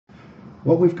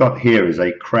What we've got here is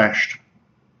a crashed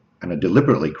and a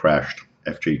deliberately crashed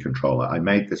FG controller. I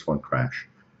made this one crash.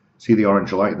 See the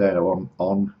orange light there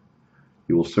on?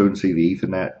 You will soon see the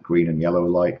Ethernet green and yellow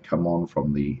light come on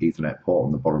from the Ethernet port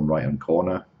on the bottom right hand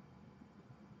corner.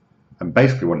 And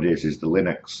basically what it is the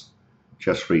Linux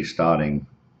just restarting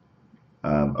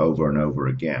over and over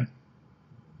again.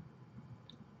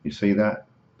 You see that?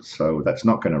 So that's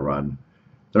not going to run.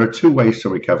 There are two ways to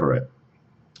recover it.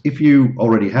 If you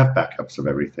already have backups of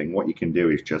everything, what you can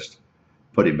do is just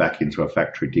put it back into a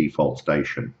factory default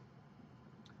station.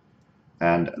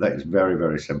 And that is very,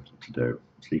 very simple to do.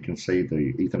 So you can see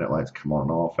the Ethernet lights come on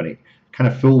and off, and it kind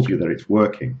of fools you that it's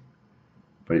working,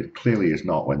 but it clearly is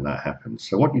not when that happens.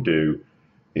 So what you do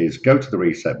is go to the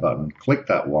reset button, click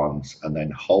that once, and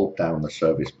then hold down the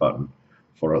service button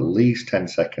for at least 10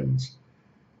 seconds.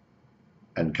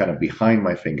 And kind of behind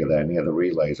my finger there, near the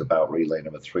relays, about relay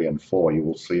number 3 and 4, you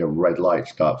will see a red light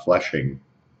start flashing.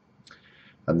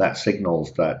 And that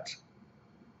signals that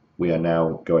we are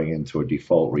now going into a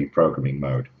default reprogramming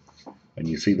mode. And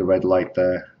you see the red light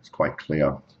there? It's quite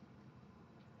clear.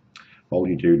 All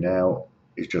you do now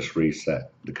is just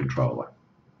reset the controller,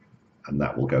 and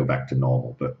that will go back to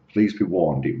normal. But please be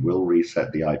warned, it will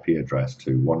reset the IP address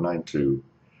to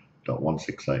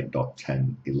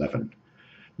 192.168.10.11.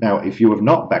 Now, if you have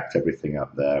not backed everything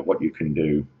up there, what you can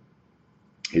do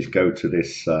is go to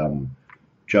this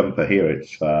jumper here.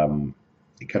 It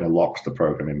kind of locks the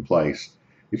program in place.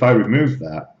 If I remove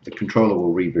that, the controller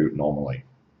will reboot normally.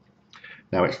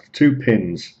 Now it's 2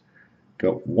 pins,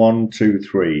 got 1, 2,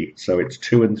 3, so it's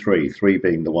 2 and 3, 3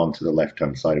 being the one to the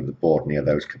left-hand side of the board near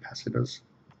those capacitors.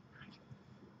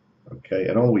 Okay,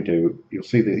 and all we do, you'll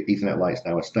see the Ethernet lights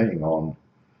now are staying on,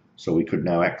 so we could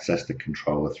now access the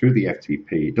controller through the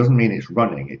FTP. It doesn't mean it's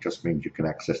running, it just means you can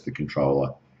access the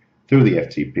controller through the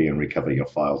FTP and recover your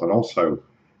files, and also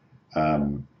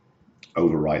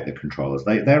overwrite the controllers.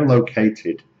 They're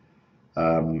located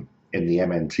in the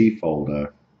MNT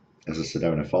folder as a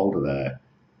Sedona folder there.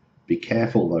 Be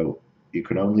careful though, you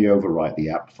can only overwrite the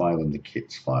app file and the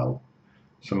kits file.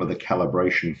 Some of the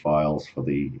calibration files for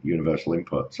the universal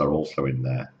inputs are also in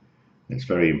there. It's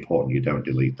very important you don't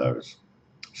delete those.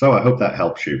 So I hope that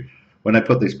helps you. When I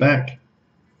put this back,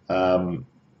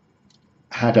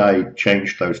 had I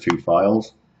changed those 2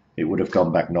 files, it would have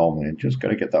gone back normally, and just got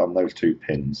to get that on those 2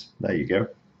 pins. There you go.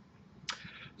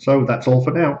 So that's all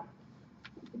for now.